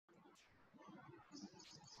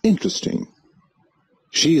interesting.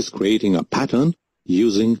 She is creating a pattern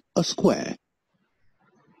using a square.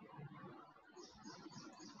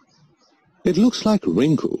 It looks like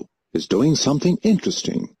Rinku is doing something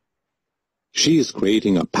interesting. She is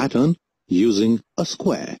creating a pattern using a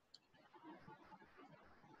square.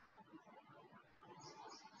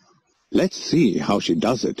 Let's see how she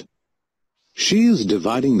does it. She is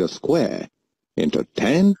dividing the square into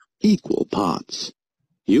 10 equal parts.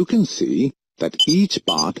 You can see that each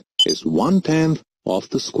part is 1/10 of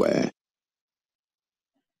the square.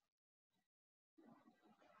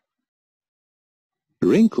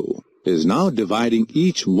 Rinku is now dividing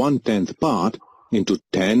each 1/10 part into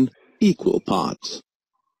 10 equal parts.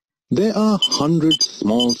 There are 100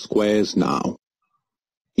 small squares now.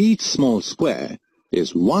 Each small square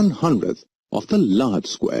is 1/100th of the large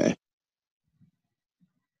square.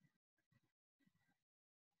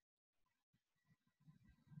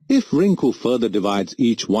 If Rinku further divides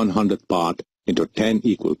each 100th part into 10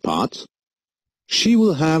 equal parts, she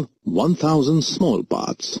will have 1,000 small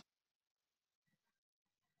parts.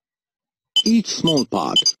 Each small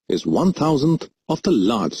part is 1,000th of the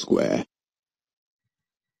large square.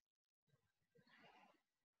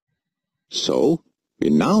 So, we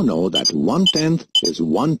now know that 1/10 is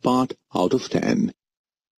 1 part out of 10.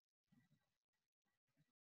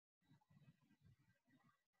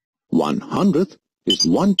 1/100th is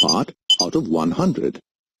 1 part out of 100.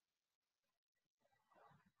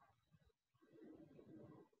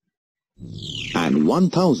 And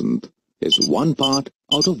 1,000th is 1 part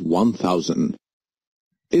out of 1,000.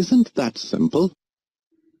 Isn't that simple?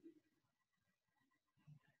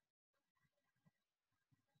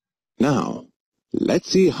 Now, let's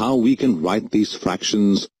see how we can write these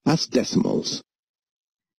fractions as decimals.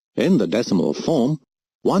 In the decimal form,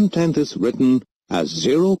 1/10 is written as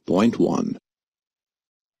 0.1.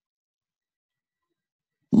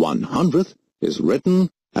 1/100th is written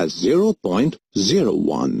as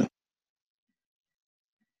 0.01.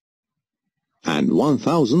 And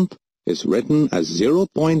 1,000th is written as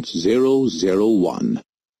 0.001.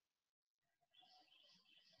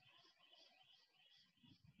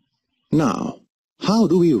 Now, how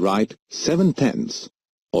do we write 7/10ths,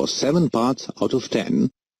 or 7 parts out of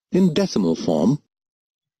 10, in decimal form?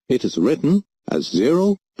 It is written as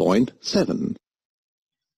 0.7.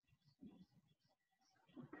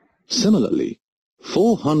 Similarly,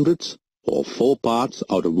 4/100ths, or 4 parts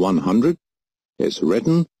out of 100, is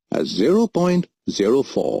written as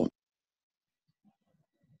 0.04.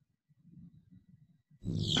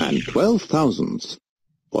 And 12,000ths,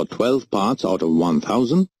 or 12 parts out of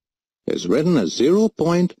 1,000, is written as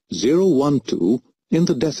 0.012 in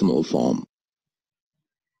the decimal form.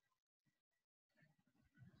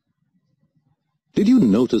 Did you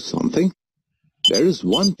notice something? There is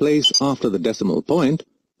one place after the decimal point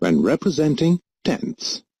when representing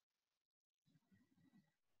tenths.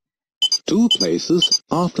 2 places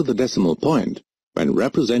after the decimal point when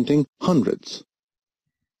representing hundredths.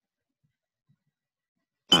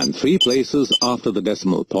 And 3 places after the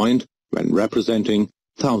decimal point when representing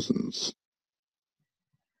thousands.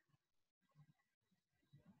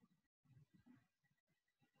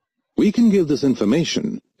 We can give this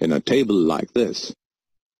information in a table like this.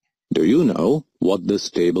 Do you know what this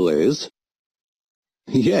table is?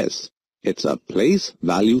 Yes, it's a place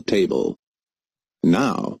value table.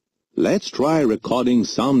 Now, let's try recording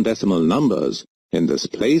some decimal numbers in this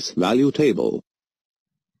place value table.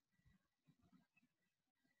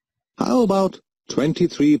 How about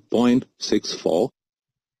 23.64?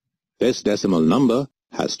 This decimal number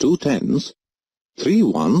has 2 tens, 3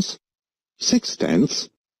 ones, 6 tenths,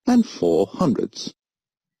 and 4 hundredths.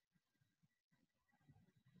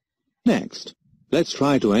 Next, let's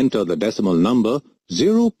try to enter the decimal number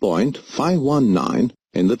 0.519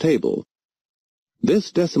 in the table.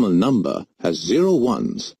 This decimal number has 0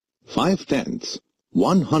 ones, 5 tenths,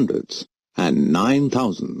 1 hundredths, and 9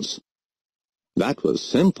 thousandths. That was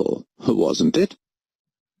simple, wasn't it?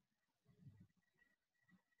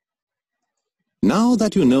 Now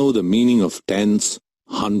that you know the meaning of tenths,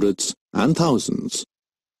 hundredths, and thousands,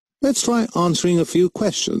 let's try answering a few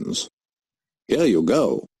questions. Here you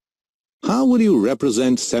go. How will you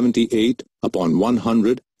represent 78 upon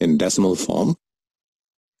 100 in decimal form?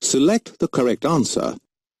 Select the correct answer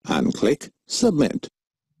and click Submit.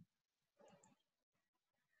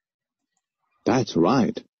 That's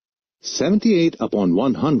right. 78 upon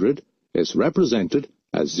 100 is represented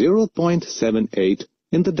as 0.78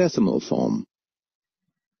 in the decimal form.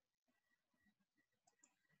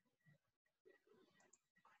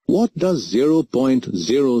 What does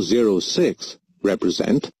 0.006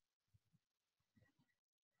 represent?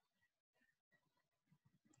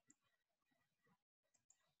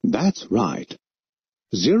 That's right.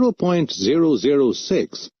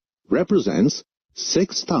 0.006 represents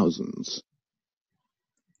 6 thousandths.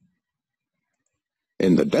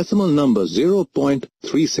 In the decimal number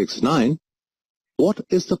 0.369, what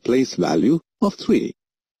is the place value of 3?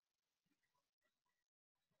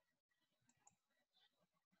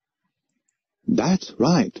 That's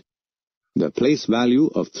right. The place value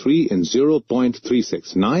of 3 in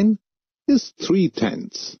 0.369 is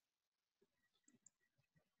 3/10.